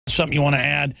something you want to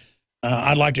add,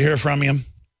 I'd like to hear from you.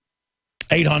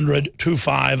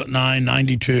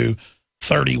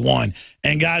 800-259-9231.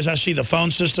 And guys, I see the phone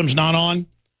system's not on.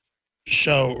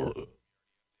 So,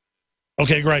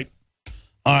 okay, great.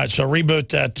 All right, so reboot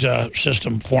that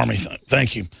system for me.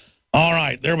 Thank you. All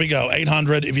right, there we go.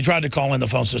 800. If you tried to call in, the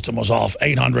phone system was off.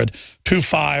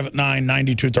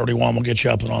 800-259-9231. We'll get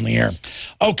you up and on the air.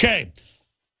 Okay.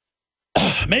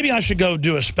 Maybe I should go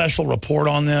do a special report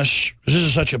on this. This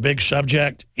is such a big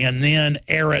subject. And then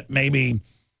air it maybe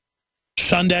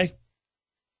Sunday.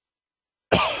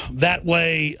 That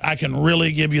way I can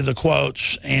really give you the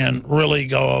quotes and really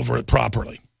go over it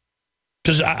properly.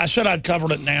 Because I said I'd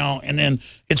covered it now, and then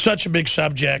it's such a big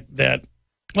subject that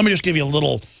let me just give you a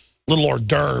little hors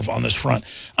d'oeuvre on this front.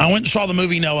 I went and saw the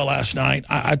movie Noah last night.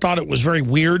 I thought it was very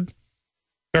weird,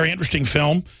 very interesting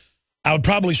film. I would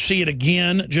probably see it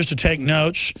again just to take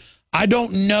notes. I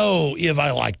don't know if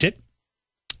I liked it.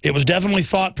 It was definitely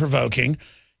thought-provoking.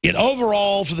 It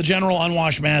overall, for the general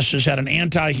unwashed masses, had an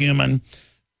anti-human,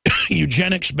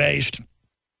 eugenics-based,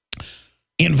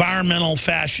 environmental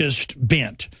fascist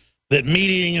bent. That meat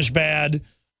eating is bad,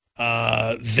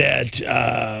 that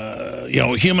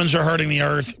humans are hurting the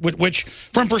earth, which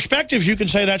from perspectives you can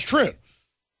say that's true.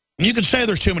 You can say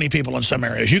there's too many people in some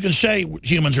areas. You can say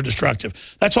humans are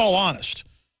destructive. That's all honest.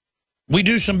 We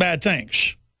do some bad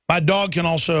things. My dog can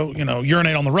also,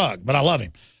 urinate on the rug, but I love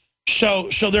him. So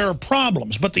there are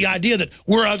problems. But the idea that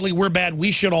we're ugly, we're bad,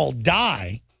 we should all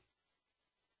die,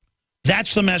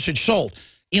 that's the message sold.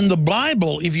 In the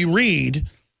Bible, if you read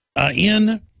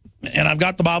and I've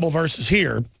got the Bible verses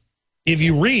here, if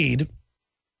you read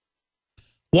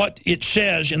what it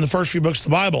says in the first few books of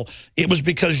the Bible, it was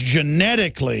because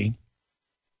genetically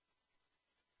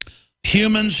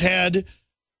humans had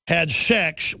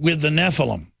sex with the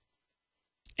Nephilim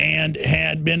and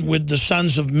had been with the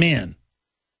sons of men.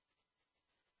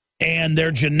 And their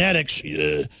genetics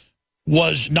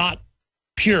was not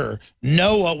pure.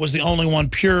 Noah was the only one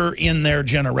pure in their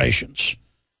generations.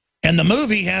 And the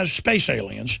movie has space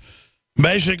aliens,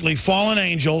 basically fallen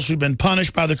angels who've been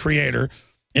punished by the Creator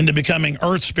into becoming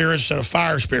earth spirits instead of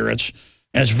fire spirits.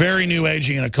 And it's very new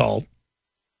agey and occult.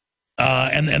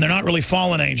 And they're not really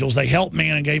fallen angels. They helped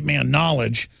man and gave man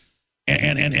knowledge.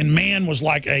 And man was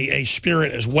like a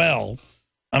spirit as well.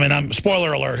 I mean, I'm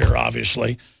spoiler alert here,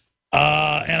 obviously.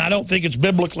 And I don't think it's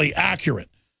biblically accurate.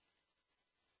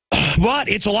 But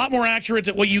it's a lot more accurate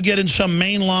than what you get in some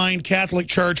mainline Catholic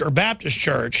church or Baptist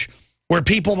church where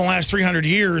people in the last 300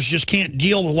 years just can't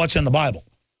deal with what's in the Bible.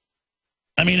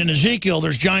 I mean, in Ezekiel,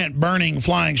 there's giant burning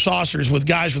flying saucers with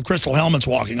guys with crystal helmets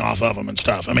walking off of them and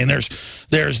stuff. I mean, there's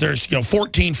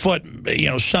 14-foot,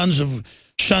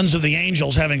 sons of the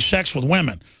angels having sex with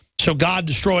women. So God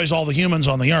destroys all the humans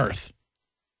on the earth.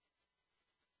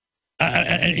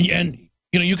 And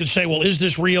you could say, well, is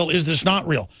this real? Is this not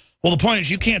real? Well, the point is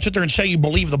you can't sit there and say you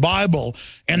believe the Bible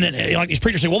and then like these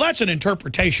preachers say, well, that's an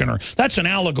interpretation or that's an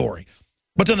allegory.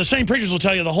 But then the same preachers will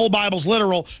tell you the whole Bible's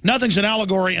literal. Nothing's an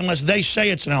allegory unless they say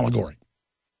it's an allegory.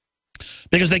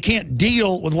 Because they can't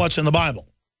deal with what's in the Bible.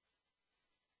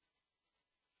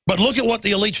 But look at what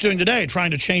the elite's doing today, trying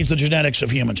to change the genetics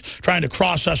of humans, trying to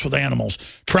cross us with animals,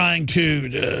 trying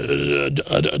to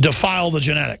defile the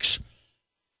genetics.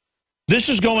 This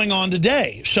is going on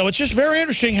today. So it's just very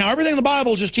interesting how everything in the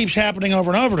Bible just keeps happening over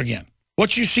and over again.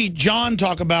 What you see John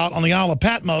talk about on the Isle of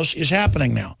Patmos is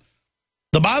happening now.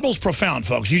 The Bible's profound,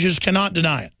 folks. You just cannot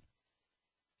deny it.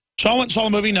 So I went and saw the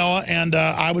movie Noah, and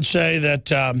I would say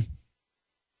that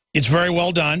it's very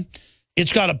well done.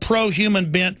 It's got a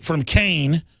pro-human bent from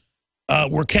Cain,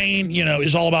 where Cain,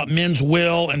 is all about men's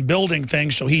will and building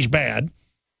things, so he's bad.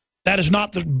 That is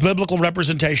not the biblical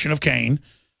representation of Cain.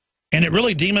 And it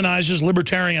really demonizes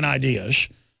libertarian ideas.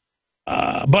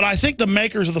 But I think the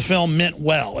makers of the film meant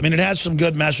well. I mean, it has some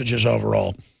good messages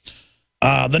overall.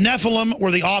 The Nephilim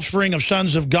were the offspring of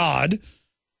sons of God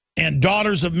and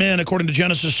daughters of men, according to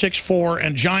Genesis 6:4,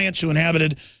 and giants who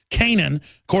inhabited Canaan,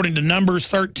 according to Numbers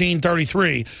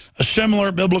 13:33, a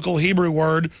similar biblical Hebrew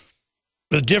word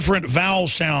with different vowel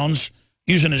sounds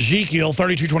used in Ezekiel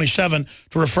 32:27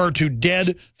 to refer to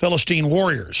dead Philistine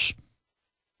warriors.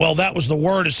 Well, that was the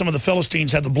word, as some of the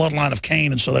Philistines had the bloodline of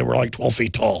Cain, and so they were like 12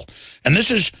 feet tall. And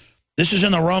this is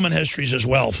in the Roman histories as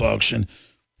well, folks. And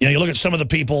you look at some of the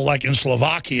people like in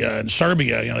Slovakia and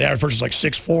Serbia, the average person's like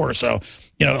 6'4". So,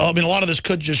 I mean, a lot of this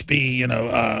could just be,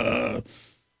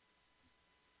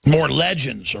 more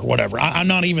legends or whatever. I'm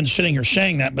not even sitting here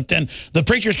saying that, but then the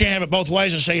preachers can't have it both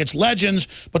ways and say it's legends,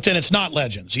 but then it's not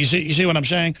legends. You see what I'm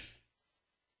saying?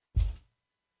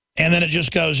 And then it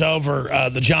just goes over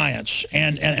the giants.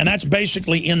 And that's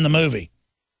basically in the movie.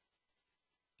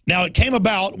 Now it came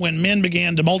about when men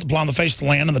began to multiply on the face of the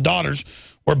land, and the daughters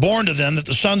were born to them, that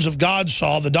the sons of God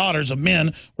saw the daughters of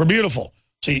men were beautiful.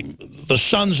 See, the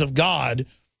sons of God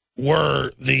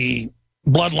were the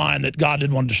bloodline that God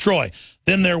didn't want to destroy.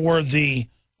 Then there were the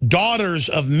daughters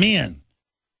of men,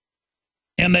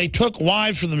 and they took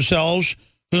wives for themselves,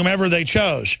 whomever they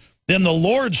chose. Then the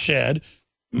Lord said,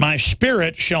 my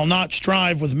spirit shall not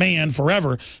strive with man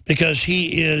forever, because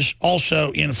he is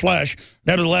also in flesh.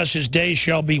 Nevertheless, his days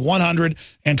shall be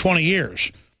 120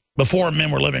 years. Before, men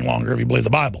were living longer, if you believe the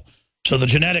Bible. So the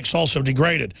genetics also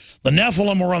degraded. The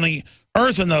Nephilim were on the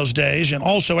earth in those days, and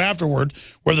also afterward,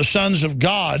 where the sons of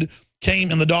God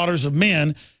came and the daughters of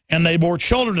men, and they bore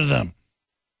children to them.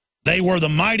 They were the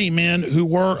mighty men who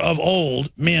were of old,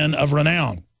 men of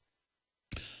renown.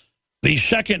 The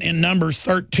second in Numbers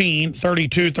 13,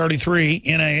 32, 33,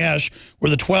 NAS,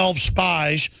 where the 12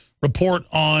 spies report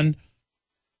on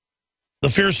the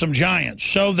fearsome giants.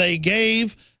 So they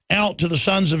gave out to the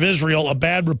sons of Israel a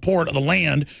bad report of the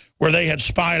land where they had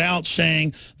spied out,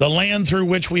 saying, the land through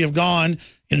which we have gone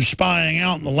in spying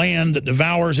out, in the land that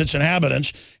devours its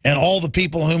inhabitants, and all the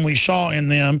people whom we saw in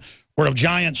them were of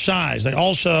giant size. We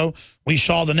saw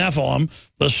the Nephilim,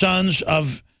 the sons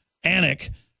of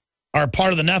Anak, are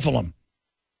part of the Nephilim.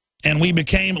 And we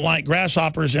became like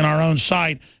grasshoppers in our own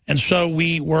sight, and so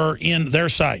we were in their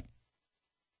sight.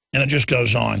 And it just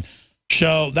goes on.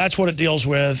 So that's what it deals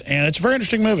with, and it's a very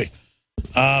interesting movie.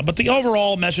 But the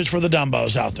overall message for the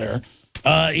dumbos out there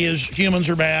is humans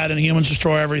are bad, and humans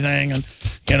destroy everything, and,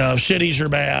 you know, cities are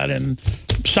bad, and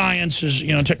science is,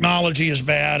 you know, technology is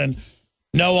bad, and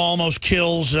Noah almost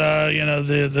kills, you know,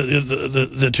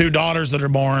 the two daughters that are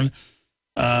born,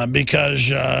 because,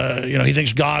 you know, he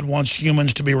thinks God wants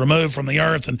humans to be removed from the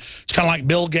earth. And it's kind of like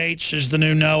Bill Gates is the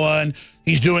new Noah, and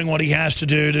he's doing what he has to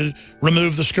do to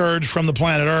remove the scourge from the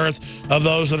planet Earth of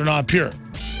those that are not pure.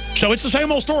 So it's the same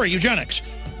old story, eugenics.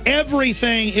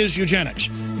 Everything is eugenics.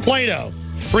 Plato,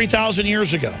 3,000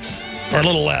 years ago, or a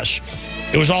little less,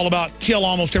 it was all about kill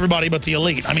almost everybody but the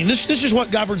elite. I mean, this is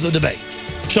what governs the debate.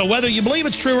 So whether you believe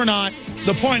it's true or not,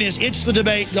 the point is it's the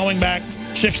debate going back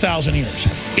 6,000 years.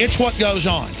 It's what goes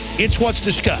on. It's what's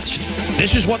discussed.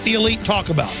 This is what the elite talk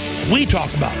about. We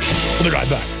talk about it. We'll be right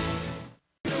back.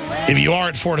 If you are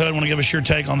at Fort Hood, want to give us your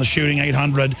take on the shooting,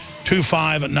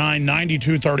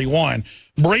 800-259-9231.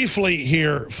 Briefly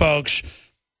here, folks,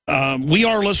 we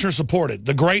are listener supported.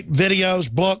 The great videos,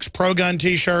 books, pro-gun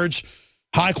T-shirts,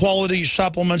 high-quality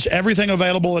supplements, everything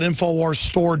available at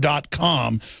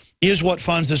InfoWarsStore.com is what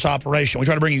funds this operation. We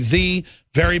try to bring you the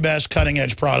very best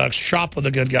cutting-edge products. Shop with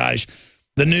the good guys.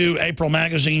 The new April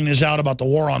magazine is out about the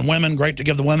war on women. Great to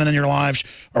give the women in your lives,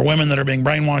 or women that are being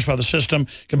brainwashed by the system.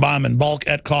 You can buy them in bulk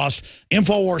at cost.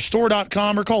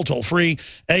 InfoWarsStore.com, or call toll-free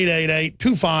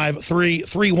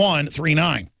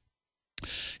 888-253-3139.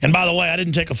 And by the way, I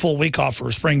didn't take a full week off for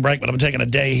a spring break, but I'm taking a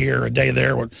day here, a day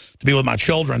there to be with my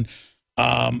children.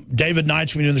 David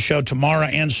Knight's going to be doing the show tomorrow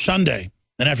and Sunday.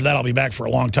 And after that, I'll be back for a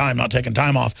long time, not taking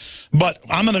time off. But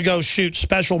I'm going to go shoot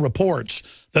special reports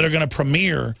that are going to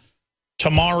premiere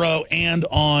tomorrow and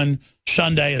on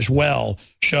Sunday as well.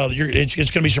 So it's going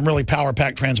to be some really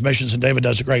power-packed transmissions, and David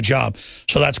does a great job.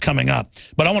 So that's coming up.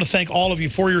 But I want to thank all of you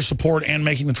for your support and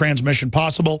making the transmission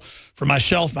possible. For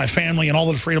myself, my family, and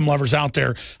all the freedom lovers out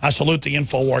there, I salute the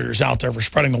info warriors out there for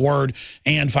spreading the word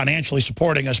and financially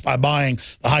supporting us by buying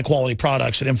the high-quality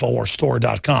products at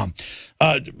InfoWarsStore.com.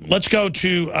 Let's go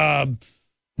to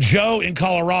Joe in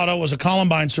Colorado, was a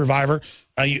Columbine survivor.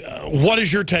 What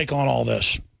is your take on all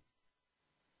this?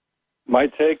 My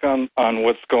take on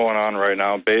what's going on right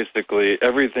now, basically,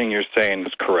 everything you're saying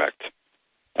is correct.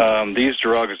 These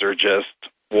drugs are just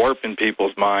warping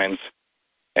people's minds,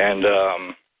 and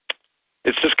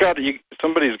it's just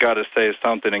somebody's got to say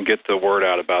something and get the word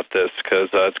out about this, because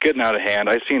it's getting out of hand.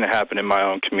 I've seen it happen in my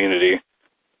own community.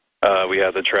 We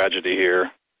had the tragedy here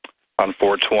on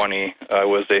 420. I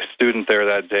was a student there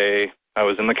that day. I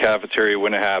was in the cafeteria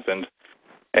when it happened,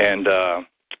 and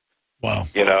wow.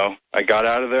 You know, I got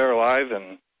out of there alive,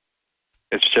 and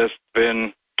it's just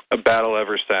been a battle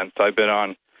ever since. I've been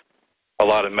on a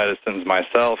lot of medicines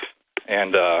myself,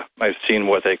 and I've seen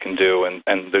what they can do, and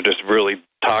they're just really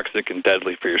toxic and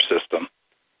deadly for your system.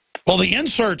 Well, the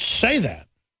inserts say that.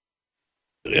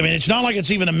 I mean, it's not like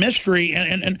it's even a mystery.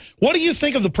 And what do you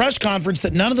think of the press conference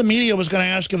that none of the media was going to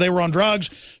ask if they were on drugs,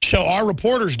 so our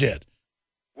reporters did?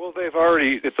 Well,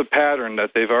 it's a pattern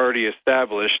that they've already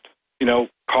established. You know,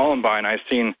 Columbine, I've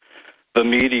seen the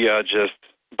media just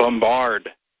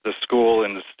bombard the school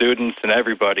and the students and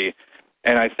everybody.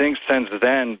 And I think since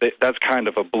then, that's kind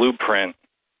of a blueprint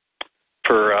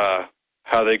for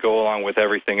how they go along with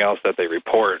everything else that they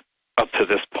report. up to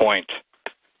this point.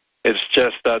 It's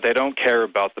just they don't care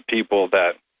about the people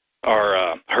that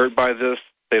are hurt by this.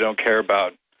 They don't care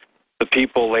about the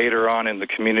people later on in the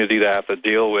community that have to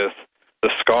deal with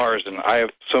the scars. And I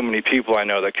have so many people I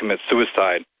know that commit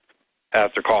suicide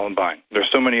after Columbine. There's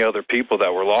so many other people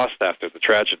that were lost after the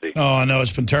tragedy. Oh, I know.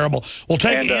 It's been terrible. Well,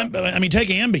 take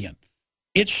Ambien.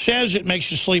 It says it makes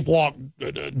you sleepwalk,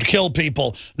 kill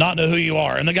people, not know who you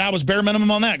are. And the guy was bare minimum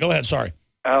on that. Go ahead, sorry.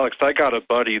 Alex, I got a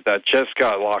buddy that just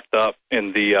got locked up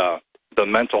in the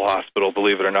mental hospital,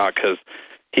 believe it or not, because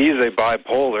he's a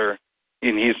bipolar,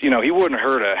 and he's, you know, he wouldn't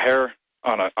hurt a hair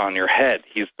on your head.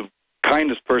 He's the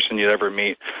kindest person you'd ever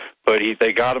meet, but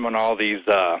they got him on all these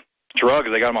drugs.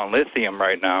 They got him on lithium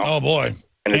right now. Oh, boy.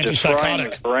 And it's just frying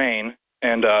his brain,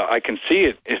 and I can see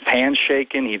it. His hand's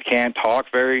shaking. He can't talk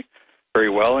very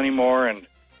well anymore, and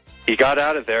he got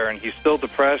out of there, and he's still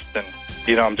depressed, and,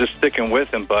 you know, I'm just sticking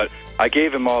with him, but I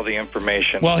gave him all the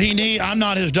information. Well, I'm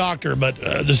not his doctor, but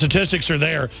the statistics are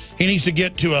there. He needs to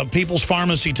get to a People's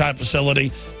Pharmacy type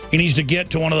facility. He needs to get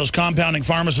to one of those compounding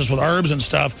pharmacists with herbs and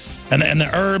stuff, and the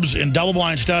herbs in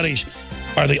double-blind studies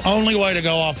are the only way to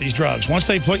go off these drugs. Once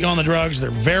they put you on the drugs,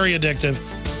 they're very addictive,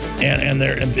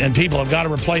 and people have got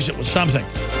to replace it with something.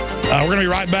 We're going to be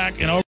right back in